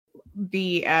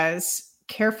be as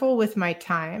careful with my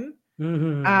time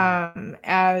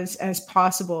as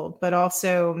possible, but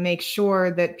also make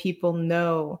sure that people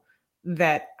know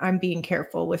that I'm being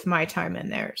careful with my time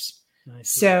and theirs.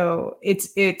 So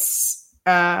it's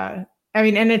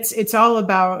all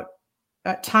about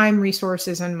time,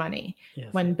 resources, and money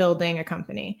when building a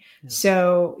company.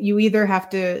 So you either have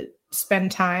to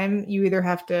spend time, you either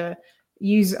have to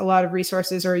use a lot of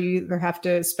resources, or you either have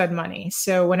to spend money.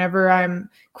 So whenever I'm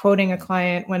quoting a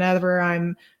client, whenever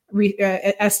I'm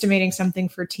estimating something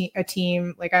for a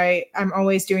team, like I'm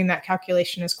always doing that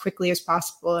calculation as quickly as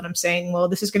possible. And I'm saying, well,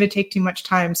 this is going to take too much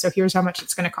time, so here's how much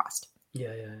it's going to cost.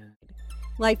 Yeah.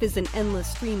 Life is an endless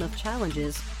stream of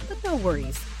challenges, but no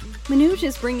worries. Manoj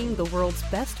is bringing the world's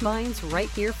best minds right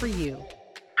here for you.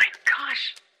 My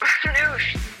gosh,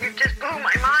 Manoj, you just blew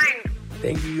my mind.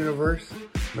 Thank you, universe.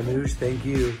 Manoj, thank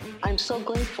you. I'm so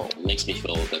grateful. It makes me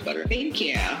feel a bit better. Thank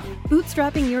you.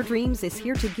 Bootstrapping Your Dreams is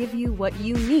here to give you what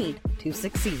you need to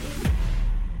succeed.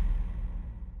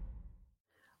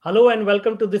 Hello and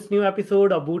welcome to this new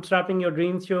episode of Bootstrapping Your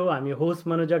Dreams show. I'm your host,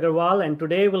 Manoj Agarwal, and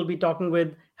today we'll be talking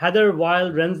with Heather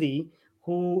Weil-Renzi,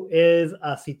 who is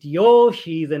a CTO.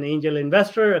 She's an angel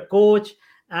investor, a coach,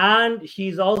 and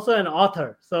she's also an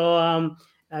author. So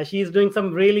she's doing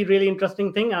some really, really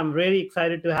interesting thing. I'm really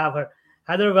excited to have her.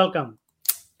 Heather, welcome.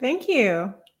 Thank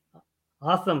you.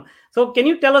 Awesome. So can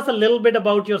you tell us a little bit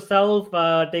about yourself,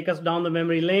 take us down the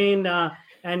memory lane,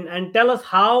 and tell us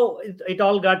how it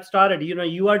all got started? You know,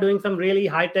 you are doing some really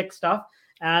high-tech stuff,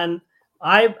 and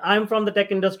I'm from the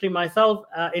tech industry myself.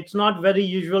 It's not very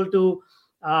usual to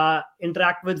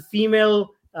interact with female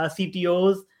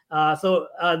CTOs. So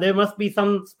there must be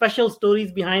some special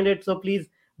stories behind it. So please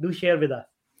do share with us.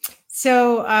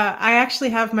 So I actually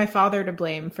have my father to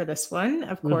blame for this one,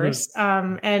 of course.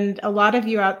 And a lot of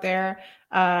you out there,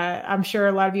 I'm sure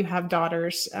a lot of you have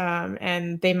daughters,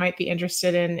 and they might be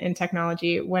interested in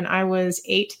technology. When I was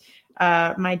 8,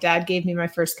 my dad gave me my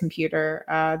first computer.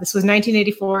 This was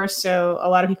 1984, so a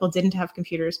lot of people didn't have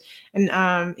computers. And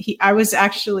he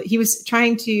was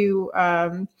trying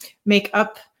to make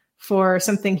up for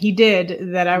something he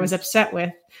did that I was upset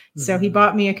with. So he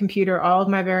bought me a computer, all of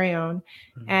my very own.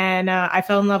 And I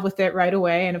fell in love with it right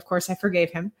away. And of course, I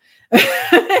forgave him. It's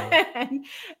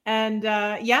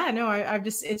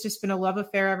just been a love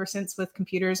affair ever since with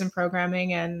computers and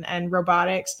programming and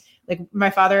robotics. Like my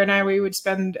father and I, we would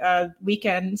spend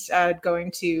weekends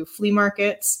going to flea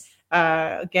markets,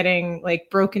 getting like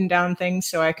broken down things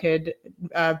so I could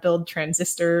build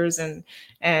transistors and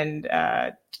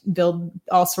build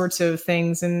all sorts of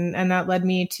things. And that led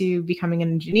me to becoming an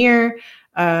engineer.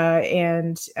 So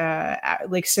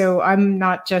I'm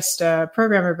not just a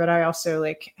programmer, but I also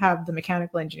have the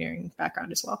mechanical engineering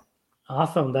background as well.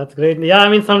 Awesome. That's great. Yeah. I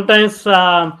mean, sometimes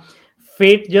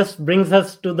fate just brings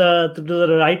us to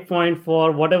the right point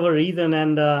for whatever reason.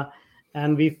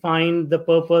 And we find the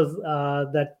purpose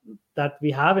that we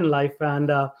have in life.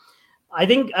 And I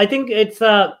think it's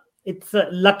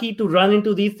lucky to run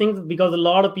into these things, because a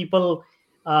lot of people,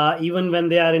 even when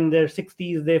they are in their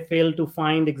 60s, they fail to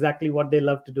find exactly what they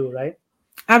love to do, right?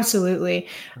 Absolutely.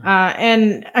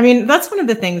 And I mean, that's one of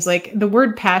the things, like the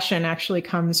word passion actually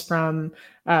comes from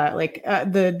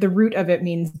the root of it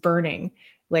means burning.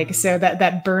 So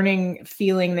that burning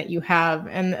feeling that you have,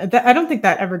 and I don't think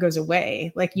that ever goes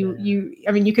away.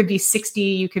 You could be 60,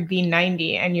 you could be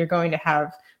 90, and you're going to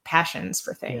have passions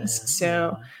for things.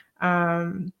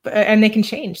 And they can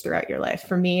change throughout your life.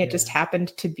 For me, it just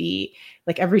happened to be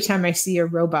like every time I see a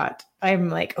robot, I'm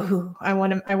like, oh, I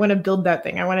want to build that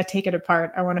thing. I want to take it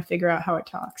apart. I want to figure out how it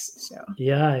talks. So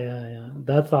yeah,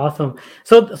 that's awesome.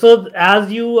 So as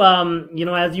you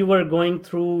as you were going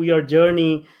through your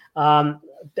journey,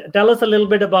 tell us a little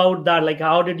bit about that. Like,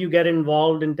 how did you get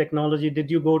involved in technology? Did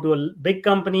you go to a big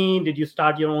company? Did you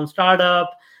start your own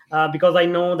startup? Because I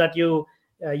know that you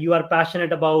are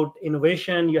passionate about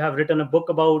innovation. You have written a book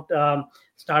about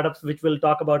startups, which we'll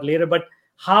talk about later. But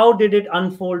how did it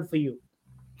unfold for you?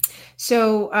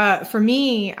 So for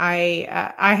me,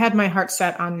 I had my heart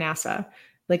set on NASA.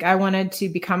 Like, I wanted to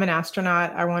become an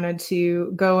astronaut. I wanted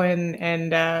to go in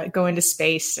and go into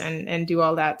space and do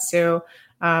all that. So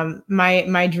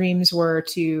my dreams were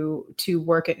to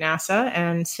work at NASA.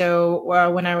 And so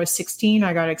when I was 16,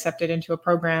 I got accepted into a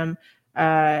program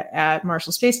at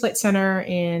Marshall Space Flight Center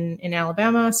in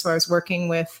Alabama. So I was working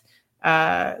with,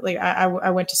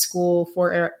 I went to school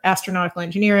for astronautical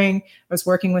engineering. I was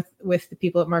working with the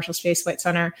people at Marshall Space Flight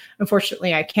Center.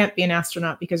 Unfortunately, I can't be an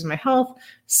astronaut because of my health.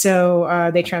 So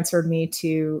they transferred me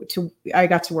I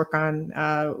got to work on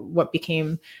what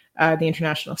became the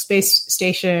International Space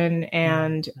Station.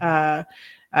 And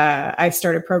I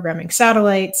started programming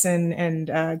satellites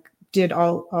and did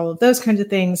all of those kinds of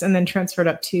things, and then transferred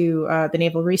up to the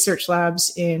Naval Research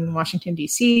Labs in Washington,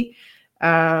 D.C.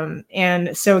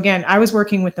 And so again, I was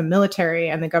working with the military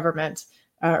and the government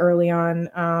early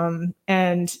on,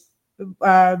 and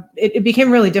it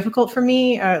became really difficult for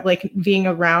me, like being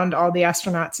around all the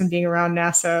astronauts and being around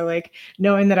NASA, like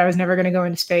knowing that I was never going to go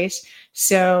into space.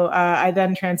 So I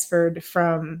then transferred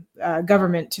from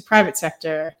government to private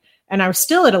sector, and I was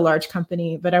still at a large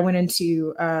company, but I went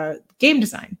into game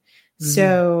design.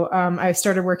 So I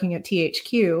started working at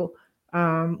THQ,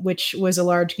 which was a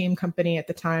large game company at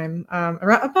the time,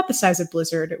 around about the size of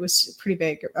Blizzard. It was pretty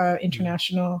big,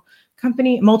 international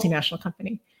company, multinational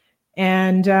company.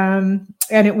 And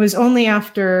it was only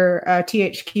after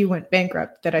THQ went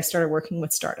bankrupt that I started working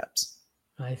with startups.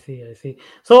 I see.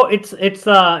 So it's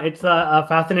a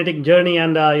fascinating journey,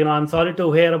 and I'm sorry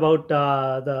to hear about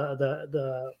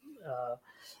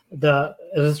the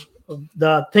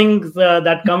things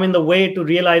that come in the way to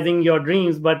realizing your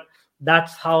dreams, but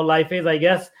that's how life is, I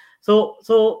guess. So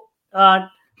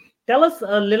tell us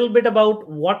a little bit about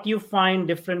what you find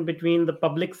different between the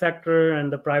public sector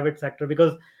and the private sector,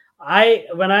 because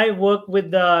when I work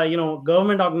with the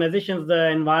government organizations, the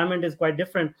environment is quite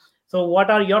different. So what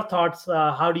are your thoughts?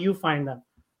 How do you find them?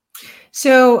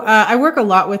 So I work a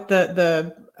lot with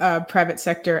the private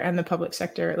sector and the public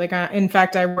sector. Like, in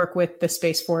fact, I work with the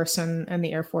Space Force and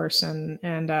the Air Force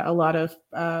and a lot of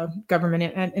government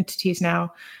entities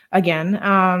now again.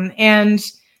 A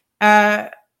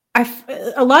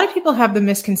lot of people have the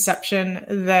misconception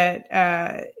that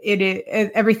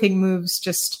everything moves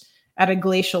just at a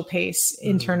glacial pace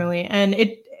internally, and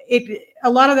a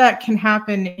lot of that can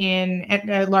happen in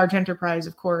a large enterprise,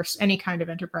 of course, any kind of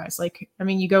enterprise. Like, I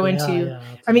mean, you go into,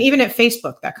 I mean, even at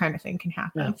Facebook, that kind of thing can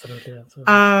happen. Absolutely.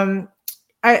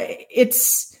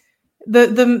 It's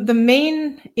the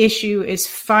main issue is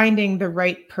finding the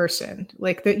right person.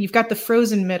 Like you've got the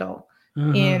frozen middle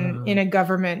in a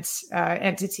government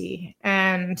entity,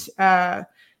 and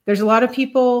there's a lot of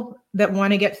people that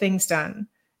want to get things done.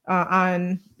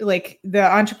 On like the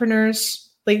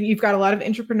entrepreneurs, like you've got a lot of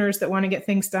entrepreneurs that want to get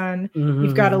things done.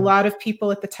 You've got a lot of people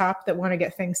at the top that want to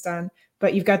get things done,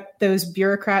 but you've got those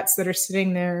bureaucrats that are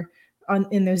sitting there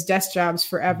in those desk jobs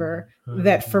forever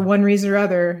that for one reason or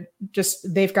other,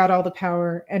 just they've got all the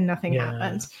power and nothing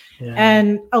happens. Yeah.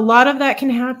 And a lot of that can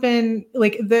happen.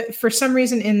 Like for some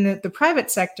reason in the private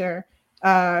sector,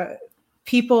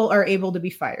 people are able to be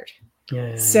fired.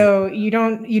 So you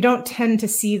don't tend to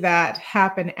see that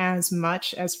happen as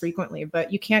much as frequently,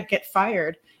 but you can't get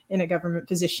fired in a government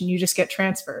position. You just get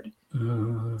transferred.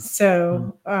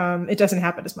 So it doesn't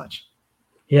happen as much.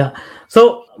 Yeah.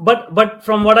 So, but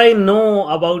from what I know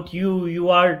about you, you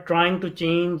are trying to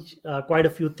change quite a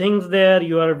few things there.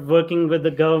 You are working with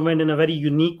the government in a very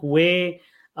unique way,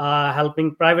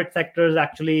 helping private sectors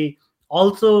actually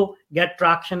also get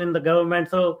traction in the government.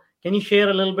 So can you share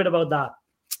a little bit about that?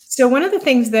 So one of the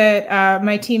things that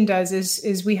my team does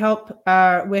is we help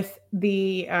with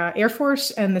the Air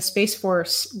Force and the Space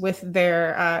Force with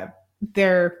their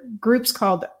groups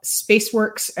called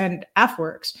SpaceWorks and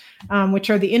AFWorks, which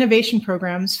are the innovation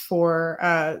programs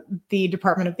for the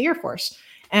Department of the Air Force.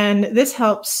 And this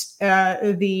helps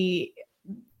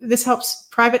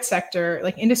private sector,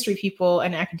 like industry people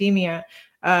and academia,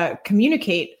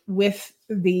 communicate with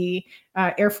the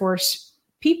Air Force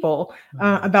people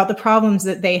about the problems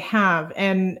that they have.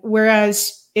 And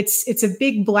whereas it's a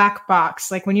big black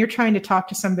box, like when you're trying to talk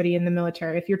to somebody in the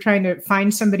military, if you're trying to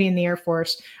find somebody in the Air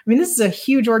Force, I mean, this is a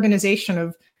huge organization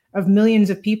of millions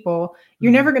of people.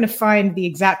 You're never going to find the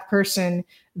exact person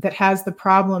that has the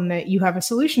problem that you have a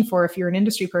solution for if you're an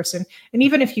industry person. And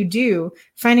even if you do,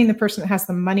 finding the person that has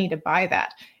the money to buy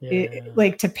that,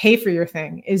 like to pay for your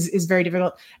thing is very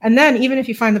difficult. And then even if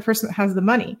you find the person that has the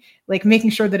money, like making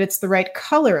sure that it's the right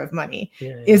color of money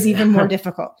is even more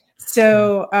difficult.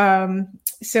 So,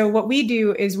 so what we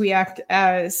do is we act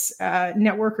as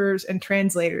networkers and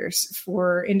translators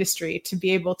for industry to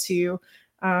be able to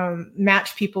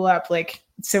match people up. Like,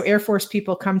 so Air Force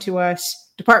people come to us,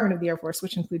 Department of the Air Force,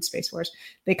 which includes Space Force,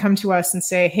 they come to us and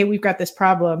say, hey, we've got this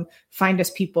problem, find us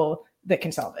people that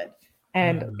can solve it.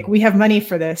 And like, we have money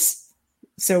for this,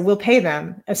 so we'll pay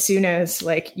them as soon as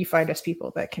like you find us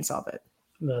people that can solve it.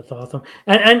 That's awesome.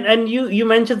 And you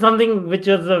mentioned something which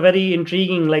was very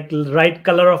intriguing, like right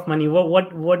color of money.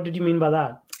 What did you mean by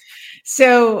that?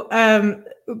 So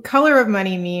color of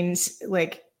money means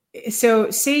like, so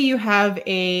say you have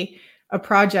a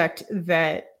project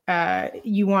that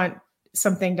you want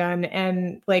something done,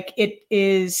 and like it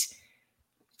is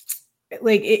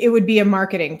like it would be a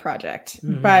marketing project,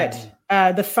 but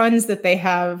the funds that they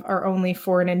have are only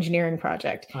for an engineering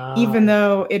project, even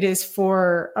though it is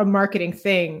for a marketing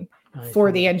thing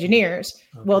for the engineers.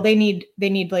 Okay. Well, they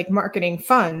need like marketing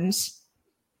funds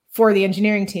for the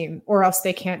engineering team, or else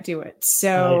they can't do it.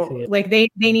 So like they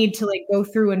need to like go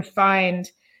through and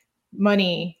find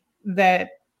money that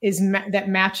that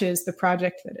matches the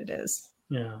project that it is.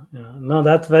 Yeah. No,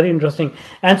 that's very interesting.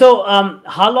 And so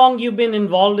how long you've been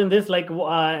involved in this? Like,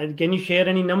 can you share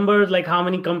any numbers, like how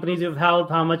many companies you've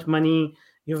helped, how much money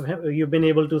you've been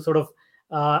able to sort of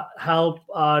help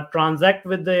transact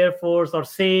with the Air Force or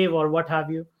save or what have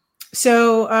you?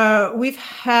 So we've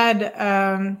had,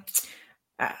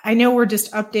 I know we're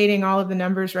just updating all of the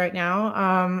numbers right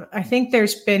now. I think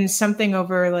there's been something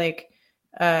over like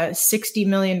 $60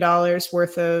 million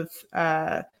worth of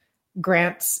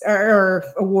grants or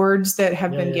awards that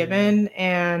have been given,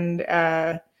 and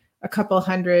a couple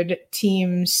hundred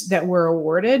teams that were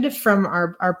awarded from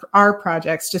our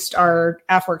projects, just our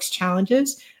AFWERX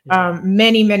challenges.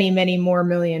 Many more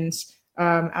millions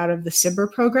out of the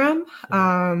SBIR program,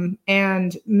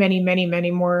 and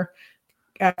many more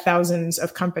thousands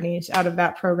of companies out of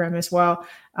that program as well.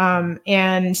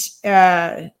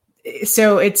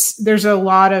 So there's a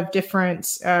lot of different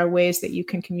ways that you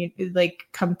can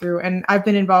come through. And I've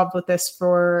been involved with this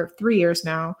for 3 years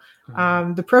now.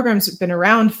 The program's been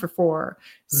around for 4.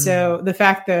 So the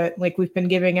fact that like we've been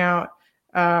giving out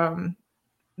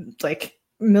like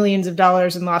millions of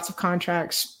dollars and lots of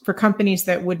contracts for companies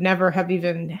that would never have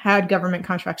even had government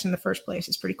contracts in the first place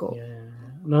is pretty cool. Yeah.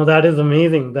 No, that is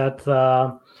amazing. That's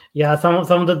some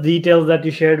of the details that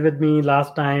you shared with me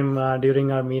last time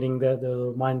during our meeting, they're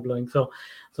mind blowing. So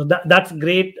that's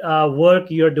great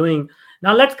work you're doing.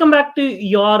 Now let's come back to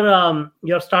your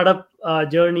startup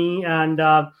journey and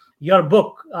your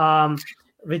book,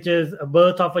 which is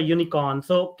Birth of a Unicorn.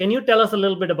 So can you tell us a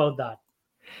little bit about that?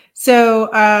 So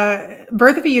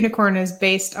Birth of a Unicorn is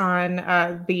based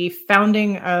on the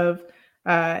founding of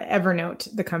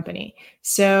Evernote, the company.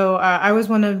 So I was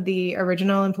one of the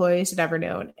original employees at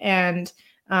Evernote, and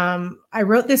I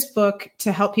wrote this book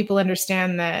to help people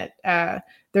understand that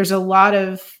there's a lot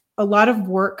of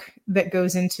work that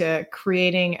goes into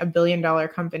creating a $1 billion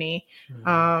company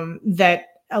that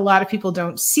a lot of people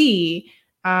don't see.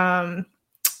 And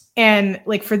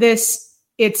like for this,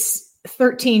 it's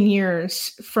 13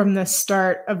 years from the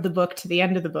start of the book to the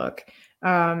end of the book.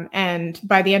 And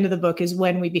by the end of the book is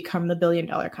when we become the $1 billion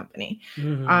company.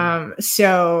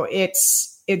 So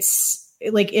it's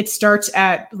like, it starts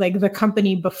at like the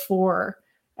company before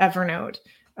Evernote,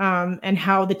 and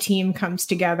how the team comes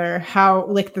together, how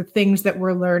like the things that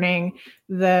we're learning,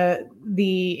 like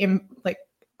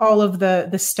all of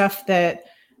the stuff that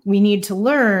we need to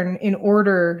learn in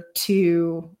order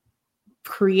to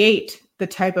create the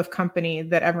type of company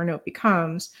that Evernote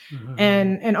becomes.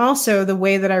 And also the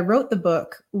way that I wrote the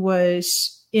book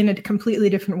was in a completely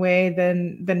different way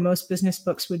than most business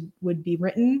books would be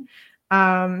written.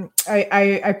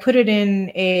 I put it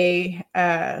in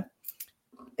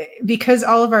because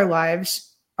all of our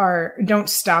lives don't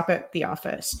stop at the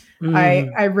office.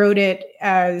 I wrote it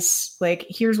as like,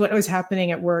 here's what was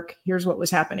happening at work. Here's what was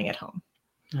happening at home.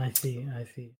 I see.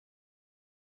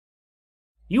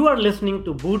 You are listening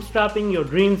to Bootstrapping Your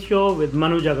Dreams show with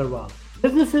Manoj Agarwal.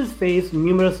 Businesses face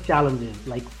numerous challenges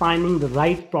like finding the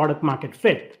right product market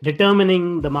fit,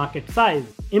 determining the market size,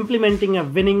 implementing a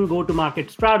winning go-to-market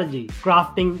strategy,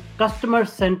 crafting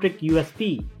customer-centric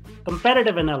USP,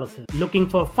 competitive analysis, looking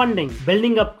for funding,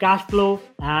 building up cash flow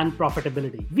and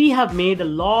profitability. We have made a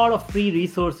lot of free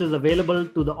resources available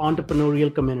to the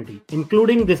entrepreneurial community,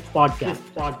 including this podcast.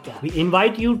 We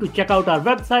invite you to check out our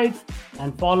websites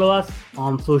and follow us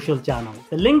on social channels.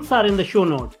 The links are in the show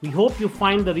notes. We hope you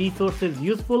find the resources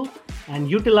useful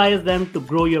and utilize them to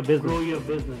grow your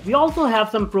business. We also have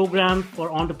some programs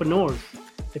for entrepreneurs.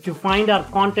 If you find our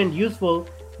content useful,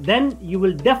 then you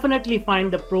will definitely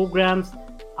find the programs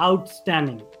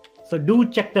outstanding. So do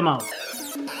check them out.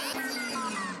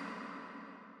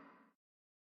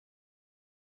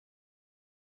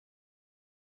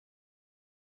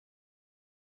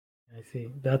 I see.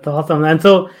 That's awesome. And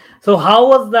so how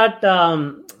was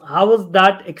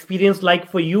that experience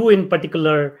like for you in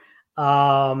particular?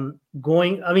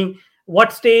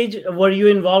 What stage were you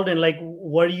involved in? Like,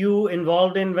 were you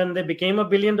involved in when they became a $1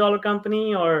 billion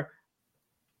company, or?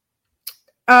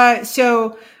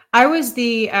 So I was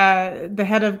the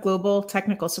head of global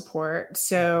technical support.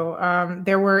 So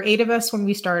there were 8 of us when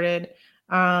we started.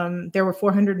 There were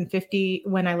 450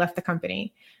 when I left the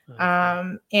company,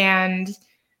 and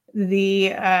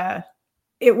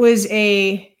it was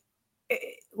a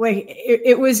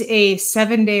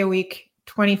 7-day a week,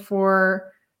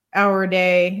 24 hour a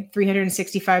day,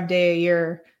 365 day a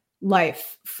year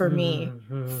life for me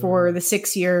for the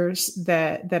 6 years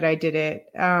that I did it.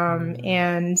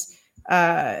 And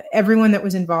everyone that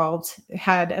was involved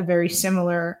had a very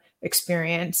similar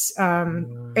experience,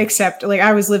 except like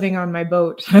I was living on my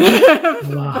boat.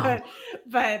 Wow.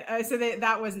 but so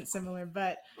that wasn't similar.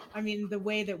 But I mean, the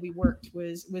way that we worked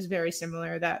was very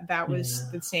similar. That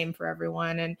was the same for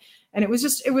everyone, and it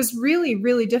was really,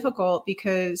 really difficult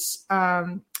because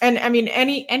and I mean,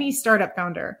 any startup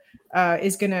founder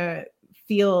is gonna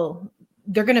feel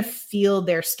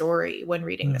their story when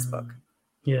reading this book.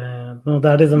 Yeah, no,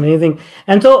 that is amazing.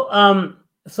 And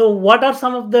so what are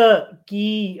some of the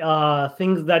key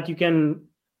things that you can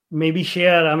maybe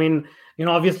share? I mean,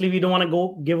 obviously we don't want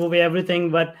to give away everything,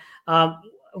 but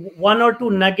one or two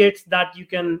nuggets that you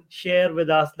can share with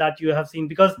us that you have seen,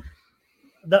 because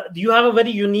you have a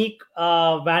very unique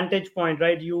vantage point,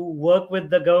 right? You work with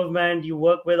the government, you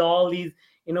work with all these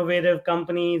innovative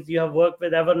companies, you have worked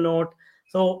with Evernote.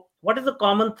 So what is the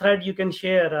common thread you can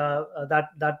share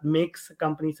that makes a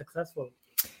company successful?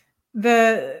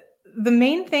 The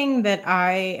main thing that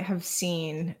I have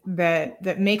seen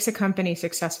that makes a company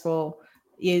successful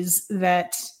is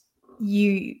that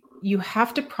you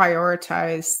have to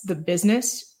prioritize the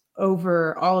business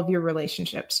over all of your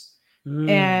relationships.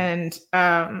 And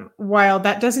while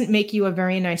that doesn't make you a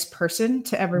very nice person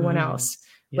to everyone else,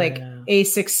 like a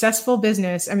successful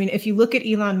business, I mean, if you look at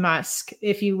Elon Musk,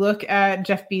 if you look at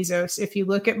Jeff Bezos, if you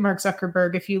look at Mark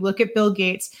Zuckerberg, if you look at Bill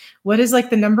Gates, what is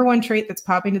like the number one trait that's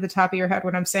popping to the top of your head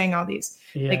when I'm saying all these?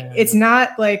 Like, it's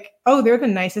not like, oh, they're the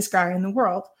nicest guy in the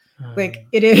world. Like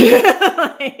it is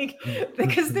like,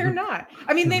 because they're not.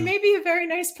 I mean, they may be a very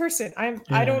nice person.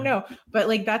 I don't know, but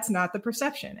like, that's not the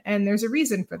perception. And there's a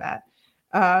reason for that.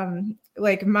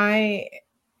 Like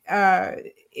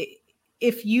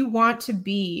if you want to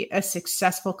be a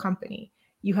successful company,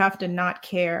 you have to not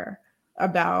care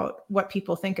about what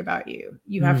people think about you.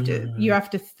 You have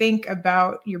to think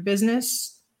about your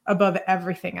business above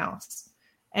everything else.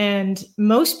 And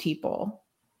most people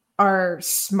are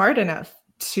smart enough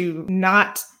to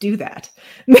not do that.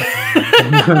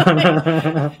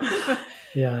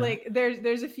 Like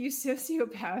there's a few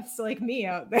sociopaths like me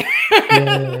out there.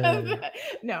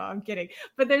 No, I'm kidding.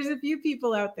 But there's a few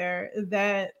people out there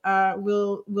that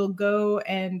will go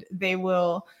and they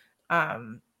will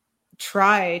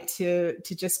try to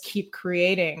just keep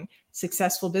creating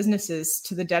successful businesses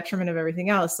to the detriment of everything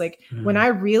else. Like when I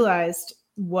realized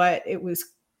what it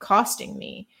was costing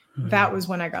me, that was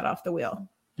when I got off the wheel.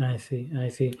 I see.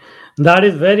 That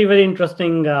is very, very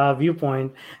interesting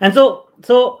viewpoint. And so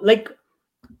like,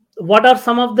 what are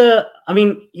some of the, I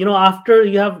mean, after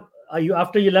you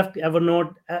left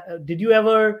Evernote, did you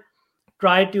ever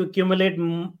try to accumulate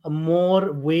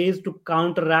more ways to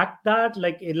counteract that?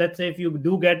 Like, let's say if you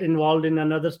do get involved in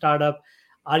another startup,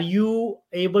 are you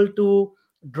able to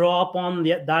draw upon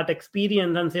that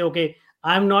experience and say, okay,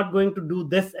 I'm not going to do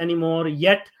this anymore,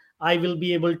 yet I will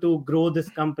be able to grow this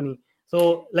company?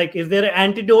 So like, is there an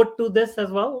antidote to this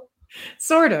as well?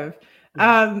 Sort of.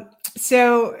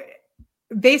 So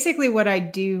basically what I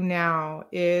do now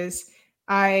is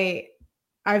I've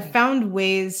found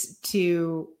ways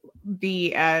to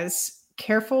be as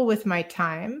careful with my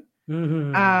time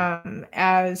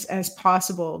as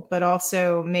possible, but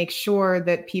also make sure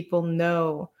that people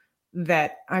know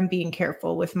that I'm being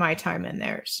careful with my time and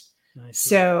theirs.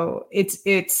 So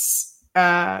it's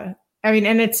I mean,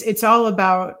 and it's all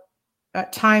about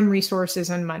time, resources,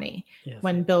 and money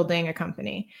when building a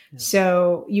company.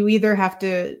 So you either have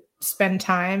to spend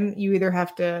time, you either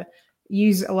have to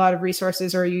use a lot of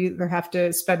resources, or you either have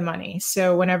to spend money.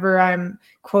 So whenever I'm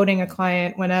quoting a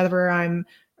client, whenever I'm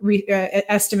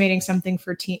estimating something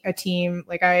for a team,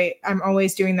 like I'm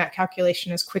always doing that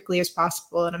calculation as quickly as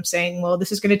possible. And I'm saying, well,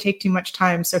 this is going to take too much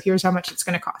time, so here's how much it's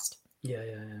going to cost.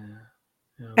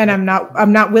 And I'm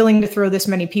not willing to throw this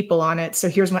many people on it, so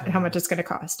here's how much it's going to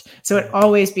cost. So it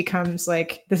always becomes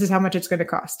like, this is how much it's going to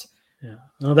cost. Yeah,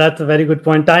 no, that's a very good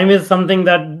point. Time is something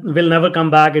that will never come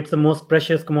back. It's the most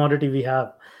precious commodity we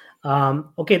have.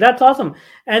 Okay, that's awesome.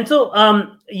 And so,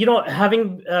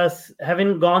 having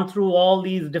gone through all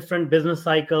these different business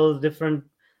cycles, different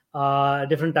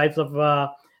types of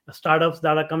startups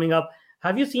that are coming up,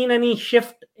 have you seen any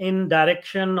shift in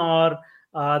direction or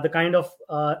the kind of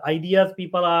ideas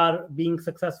people are being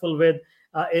successful with?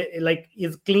 Like,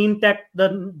 is clean tech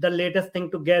the latest thing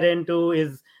to get into?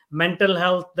 Is mental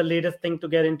health the latest thing to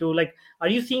get into? Like, are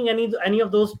you seeing any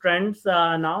of those trends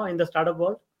now in the startup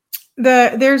world?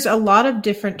 There's a lot of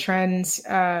different trends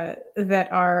that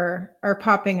are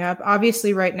popping up.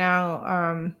 Obviously, right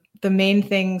now, the main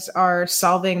things are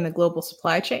solving the global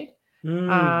supply chain.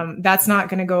 That's not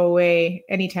going to go away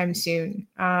anytime soon.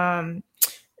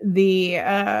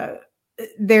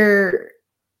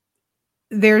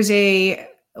 There's a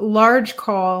large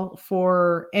call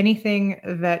for anything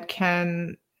that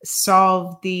can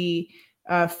solve the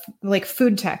like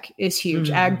food tech is huge,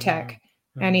 ag tech,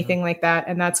 anything like that,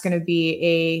 and that's going to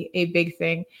be a big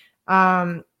thing.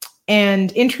 And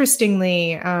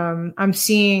interestingly, I'm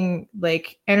seeing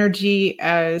like energy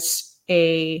as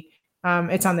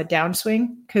it's on the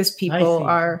downswing because people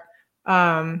are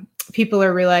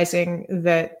realizing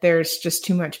that there's just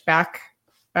too much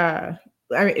I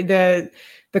mean, the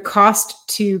cost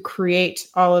to create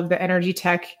all of the energy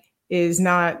tech is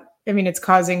not, I mean, it's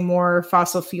causing more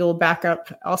fossil fuel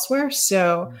backup elsewhere.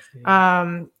 So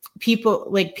people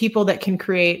that can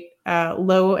create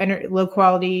low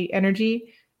quality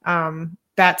energy,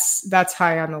 that's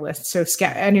high on the list. So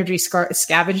energy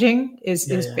scavenging is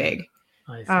big.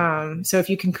 So if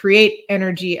you can create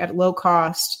energy at low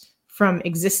cost from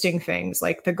existing things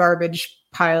like the garbage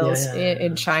piles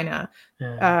in China,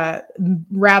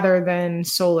 rather than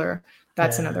solar,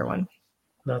 that's another one.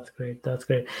 That's great.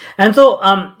 And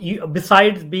so you,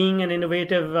 besides being an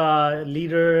innovative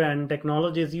leader and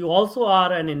technologist, you also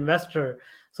are an investor.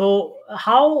 So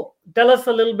tell us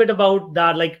a little bit about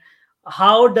that. Like,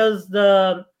 how does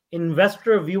the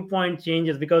investor viewpoint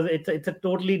changes? Because it's a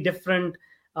totally different,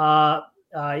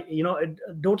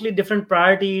 totally different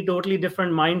priority, totally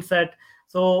different mindset.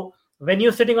 So when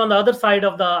you're sitting on the other side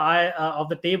of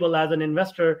the table as an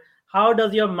investor, how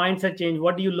does your mindset change?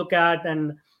 What do you look at,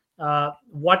 and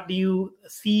what do you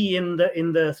see in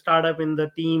the startup, in the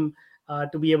team,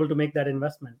 to be able to make that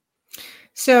investment?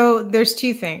 So there's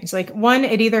two things. Like, one,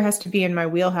 it either has to be in my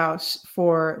wheelhouse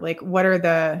for like, what are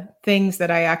the things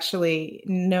that I actually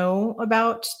know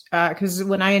about? Because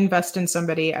when I invest in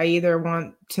somebody, I either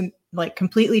want to like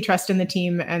completely trust in the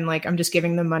team and like, I'm just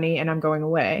giving them money and I'm going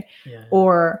away,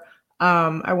 or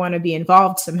I want to be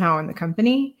involved somehow in the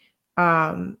company.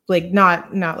 Like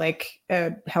not like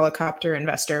a helicopter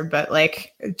investor, but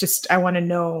like just, I want to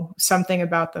know something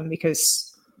about them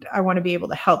because I want to be able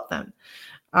to help them.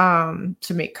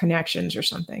 To make connections or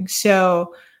something.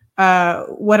 So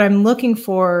what I'm looking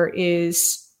for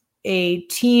is a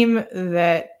team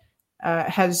that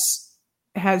has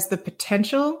the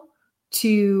potential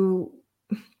to.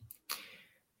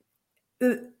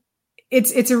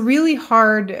 It's a really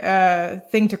hard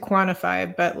thing to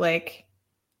quantify, but like,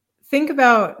 think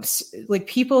about like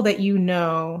people that you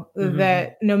know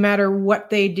that no matter what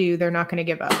they do, they're not going to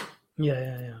give up.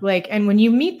 Yeah. Like, and when you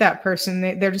meet that person,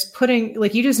 they're just putting,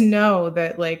 like, you just know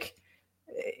that like,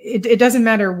 it doesn't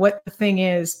matter what the thing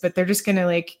is, but they're just going to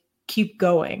like keep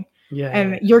going.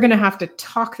 And you're going to have to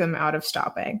talk them out of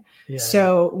stopping.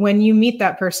 So when you meet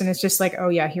that person, it's just like, oh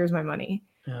yeah, here's my money.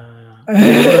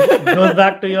 It goes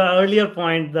back to your earlier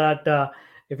point that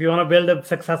if you want to build a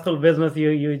successful business,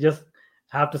 you just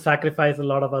have to sacrifice a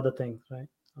lot of other things, right?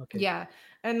 Okay. Yeah.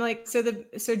 And like, so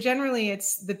generally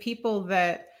it's the people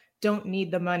that don't need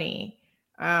the money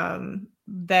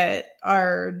that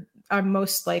I'm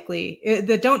most likely,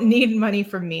 that don't need money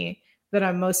from me, that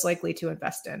I'm most likely to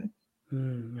invest in.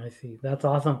 I see. That's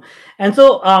awesome. And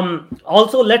so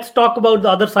also let's talk about the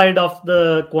other side of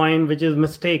the coin, which is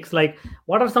mistakes. Like,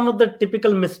 what are some of the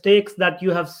typical mistakes that you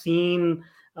have seen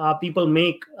people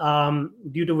make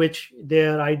due to which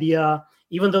their idea,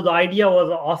 even though the idea was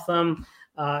awesome,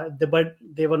 but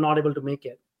they were not able to make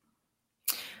it?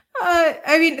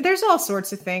 I mean, there's all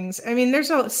sorts of things. I mean,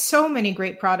 there's so many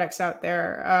great products out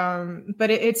there,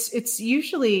 but it's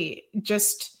usually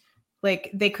just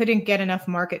like they couldn't get enough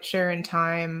market share in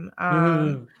time.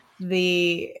 And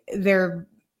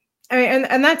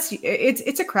that's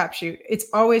it's a crapshoot. It's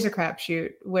always a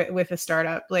crapshoot with a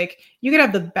startup. Like, you could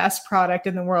have the best product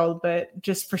in the world, but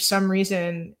just for some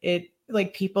reason,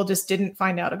 people just didn't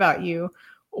find out about you.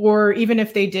 Or even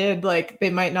if they did, like, they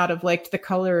might not have liked the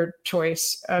color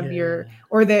choice of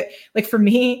or that, like, for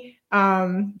me,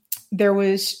 there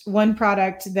was one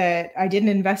product that I didn't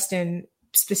invest in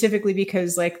specifically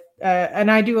because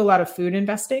and I do a lot of food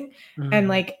investing, and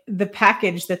like the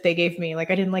package that they gave me,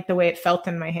 like, I didn't like the way it felt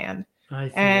in my hand.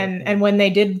 And when they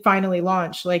did finally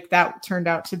launch, like, that turned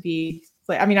out to be,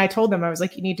 like, I mean, I told them, I was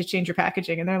like, you need to change your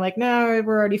packaging. And they're like, no,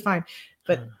 we're already fine.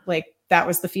 But like, that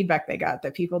was the feedback they got,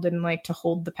 that people didn't like to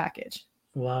hold the package.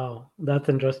 Wow, that's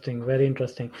interesting. Very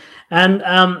interesting. And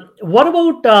what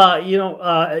about,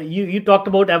 you talked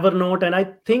about Evernote, and I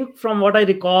think from what I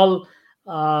recall,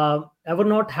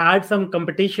 Evernote had some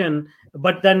competition,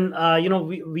 but then,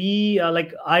 we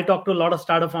like, I talk to a lot of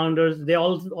startup founders. They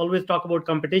always talk about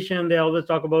competition. They always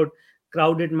talk about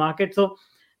crowded market. So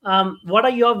what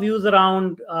are your views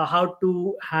around how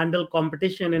to handle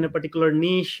competition in a particular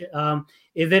niche?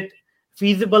 Is it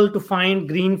feasible to find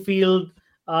greenfield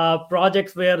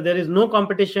projects where there is no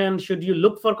competition? Should you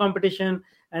look for competition?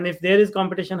 And if there is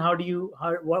competition,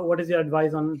 what is your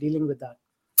advice on dealing with that?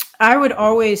 I would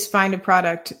always find a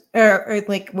product or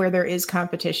like where there is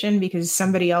competition, because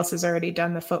somebody else has already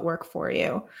done the footwork for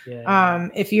you.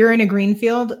 If you're in a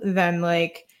greenfield, then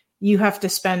like you have to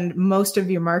spend most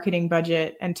of your marketing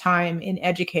budget and time in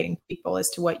educating people as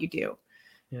to what you do.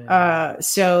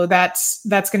 So that's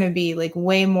going to be like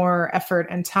way more effort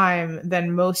and time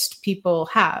than most people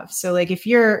have. So like if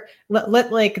you're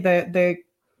let like the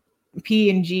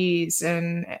P&Gs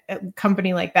and a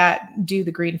company like that do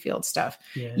the greenfield stuff.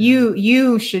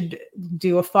 You should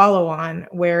do a follow-on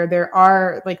where there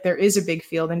is a big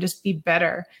field, and just be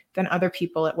better than other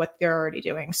people at what they're already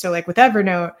doing. So like with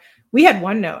Evernote, we had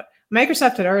OneNote.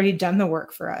 Microsoft had already done the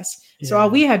work for us. So all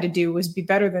we had to do was be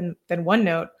better than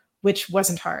OneNote, which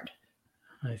wasn't hard.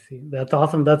 I see. That's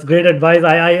awesome. That's great advice.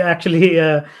 I actually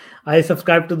I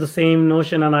subscribe to the same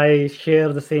notion, and I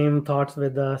share the same thoughts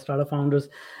with startup founders.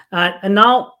 And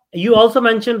now you also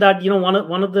mentioned that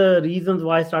one of the reasons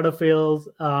why startup fails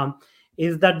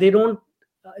is that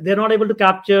they're not able to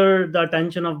capture the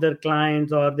attention of their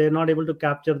clients, or they're not able to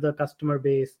capture the customer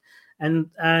base and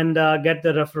get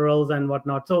the referrals and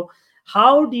whatnot. So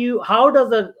how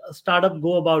does a startup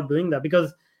go about doing that?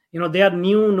 Because they are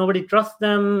new, nobody trusts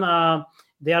them.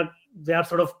 They are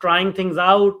sort of trying things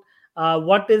out.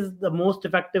 What is the most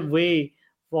effective way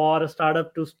for a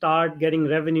startup to start getting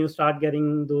revenue, start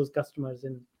getting those customers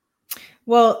in?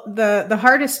 Well, the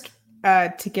hardest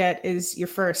to get is your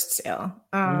first sale,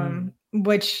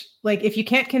 which, like, if you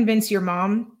can't convince your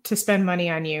mom to spend money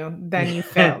on you, then you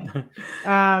failed.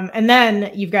 And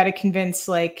then you've got to convince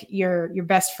like your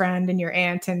best friend and your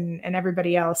aunt and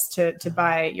everybody else to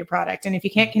buy your product. And if you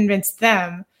can't convince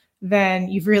them, then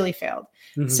you've really failed.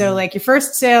 So like your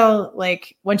first sale,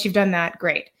 like once you've done that,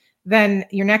 great. Then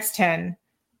your next 10,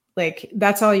 like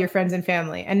that's all your friends and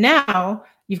family. And now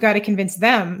you've got to convince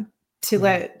them to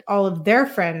let all of their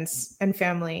friends and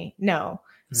family know.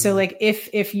 So like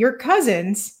if your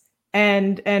cousins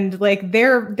and like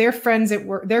their friends at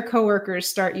work, their coworkers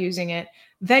start using it,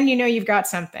 then you've got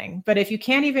something. But if you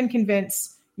can't even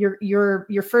convince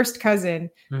your first cousin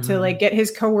to like get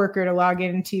his coworker to log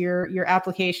into your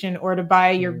application or to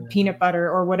buy your peanut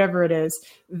butter or whatever it is,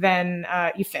 then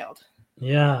you failed.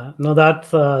 Yeah, no,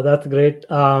 that's great.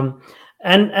 So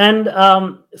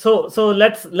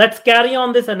let's carry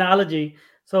on this analogy.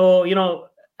 So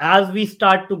as we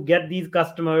start to get these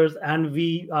customers and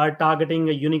we are targeting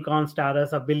a unicorn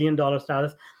status, $1 billion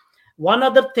status, one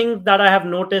other thing that I have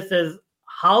noticed is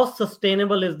how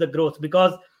sustainable is the growth,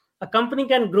 because a company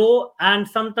can grow, and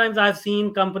sometimes I've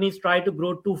seen companies try to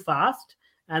grow too fast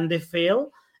and they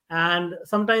fail, and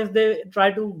sometimes they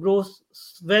try to grow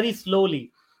very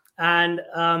slowly. And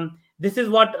this is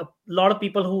what a lot of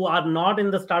people who are not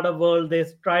in the startup world, they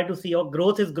try to see,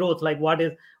 growth is growth. Like what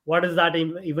does that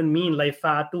even mean? Like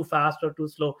too fast or too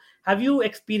slow? Have you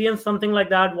experienced something like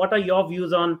that? What are your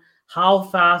views on how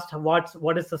fast,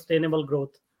 what is sustainable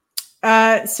growth?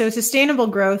 So sustainable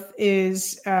growth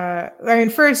is,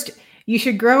 first you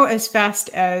should grow as fast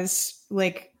as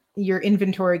like your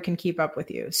inventory can keep up with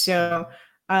you. So,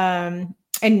 and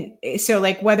so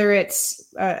like whether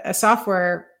it's a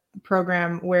software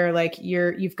program where like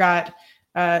you've got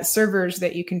servers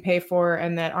that you can pay for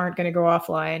and that aren't going to go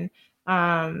offline,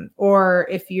 or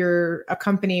if you're a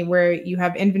company where you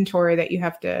have inventory that you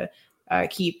have to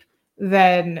keep,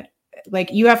 then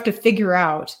like you have to figure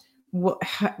out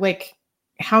like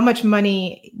how much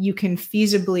money you can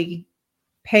feasibly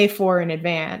pay for in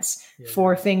advance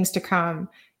for things to come,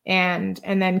 and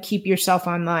then keep yourself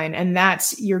online. And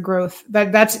that's your growth.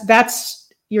 That's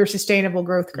your sustainable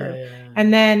growth curve.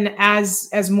 And then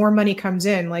as more money comes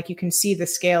in, like you can see the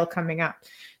scale coming up.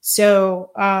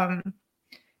 So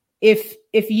if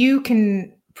you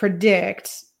can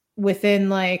predict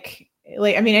within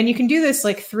and you can do this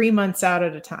like 3 months out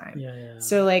at a time.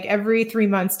 So like every 3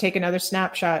 months, take another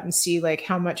snapshot and see like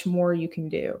how much more you can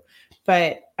do.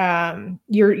 But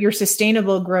your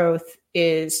sustainable growth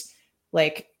is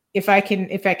like, if I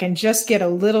can just get a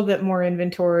little bit more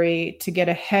inventory to get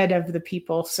ahead of the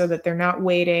people so that they're not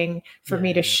waiting for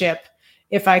me to ship.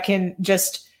 If I can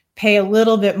just pay a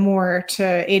little bit more to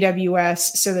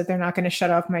AWS so that they're not going to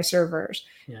shut off my servers.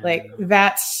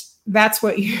 That's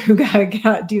what you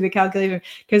gotta do the calculation,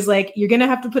 because like you're gonna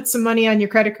have to put some money on your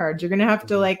credit cards. You're gonna have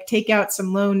to like take out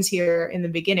some loans here in the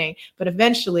beginning, but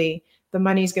eventually the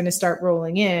money's going to start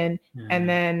rolling in. And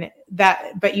then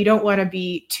but you don't want to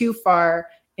be too far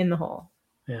in the hole.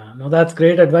 Yeah, no, that's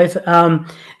great advice.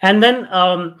 And then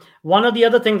one of the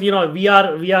other things, we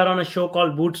are on a show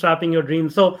called Bootstrapping Your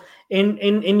Dreams. So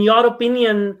in your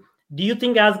opinion, do you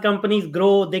think as companies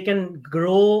grow, they can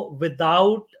grow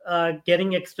without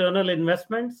getting external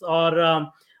investments,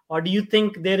 or do you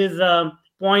think there is a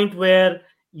point where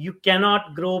you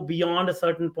cannot grow beyond a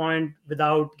certain point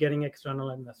without getting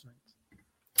external investments?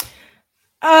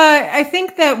 I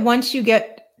think that once you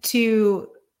get to,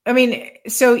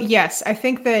 yes, I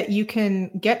think that you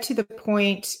can get to the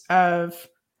point of,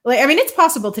 it's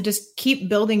possible to just keep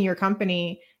building your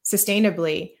company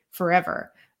sustainably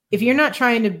forever. If you're not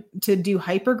trying to do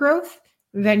hyper growth,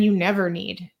 then you never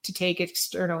need to take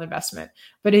external investment.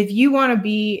 But if you want to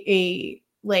be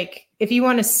if you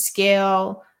want to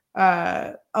scale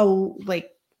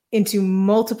into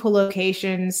multiple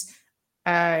locations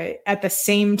at the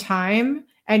same time,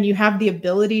 and you have the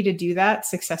ability to do that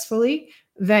successfully,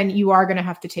 then you are going to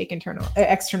have to take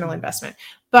external investment.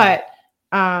 But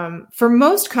for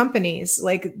most companies,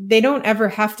 they don't ever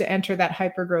have to enter that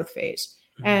hyper growth phase,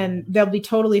 and they'll be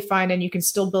totally fine, and you can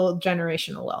still build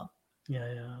generational wealth.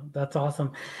 Yeah, that's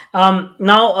awesome.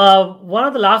 Now, one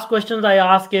of the last questions I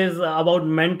ask is about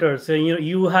mentors. So,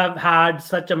 you have had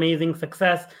such amazing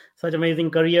success, such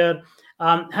amazing career.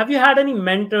 Have you had any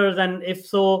mentors? And if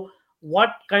so,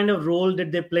 what kind of role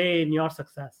did they play in your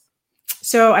success?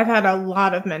 So I've had a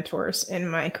lot of mentors in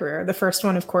my career. The first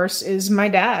one, of course, is my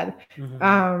dad.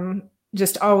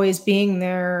 Just always being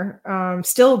there,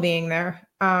 still being there,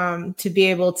 to be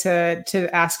able to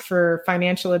ask for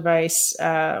financial advice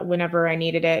whenever I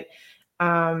needed it.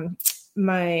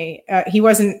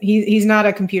 He's not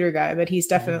a computer guy, but he's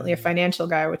definitely a financial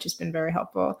guy, which has been very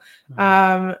helpful.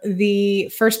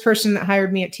 The first person that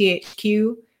hired me at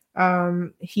THQ,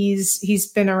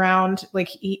 he's been around.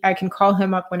 I can call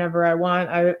him up whenever I want.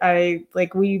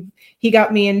 He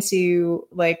got me into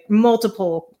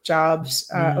multiple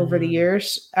jobs over the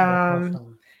years.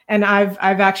 Awesome. And I've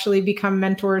actually become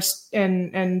mentors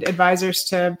and advisors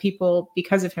to people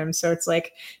because of him. So it's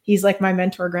he's like my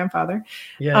mentor grandfather.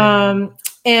 Yeah.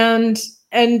 And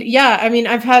yeah,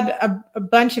 I've had a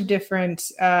bunch of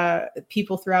different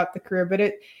people throughout the career, but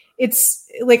it's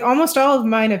almost all of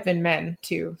mine have been men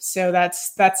too. So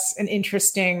that's an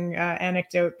interesting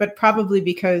anecdote, but probably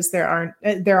because there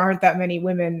aren't that many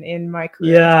women in my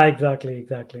career. Yeah, exactly.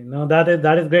 No, that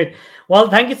is great. Well,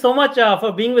 thank you so much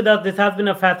for being with us. This has been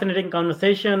a fascinating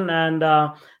conversation,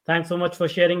 and thanks so much for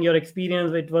sharing your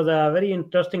experience. It was a very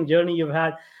interesting journey you've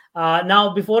had.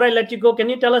 Now, before I let you go, can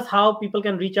you tell us how people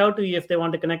can reach out to you if they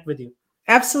want to connect with you?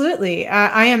 Absolutely.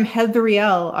 I am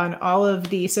Heathriel on all of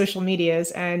the social medias,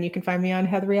 and you can find me on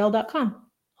heathriel.com.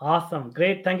 Awesome.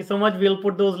 Great. Thank you so much. We'll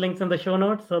put those links in the show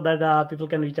notes so that people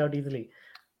can reach out easily.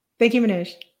 Thank you,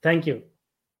 Manoj. Thank you.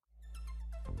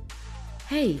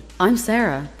 Hey, I'm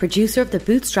Sarah, producer of the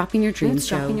Bootstrapping Your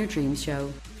Dreams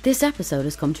show. This episode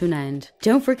has come to an end.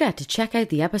 Don't forget to check out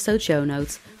the episode show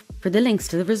notes for the links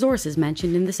to the resources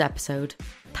mentioned in this episode.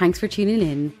 Thanks for tuning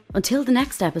in. Until the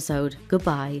next episode,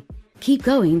 goodbye. Keep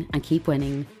going and keep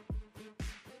winning.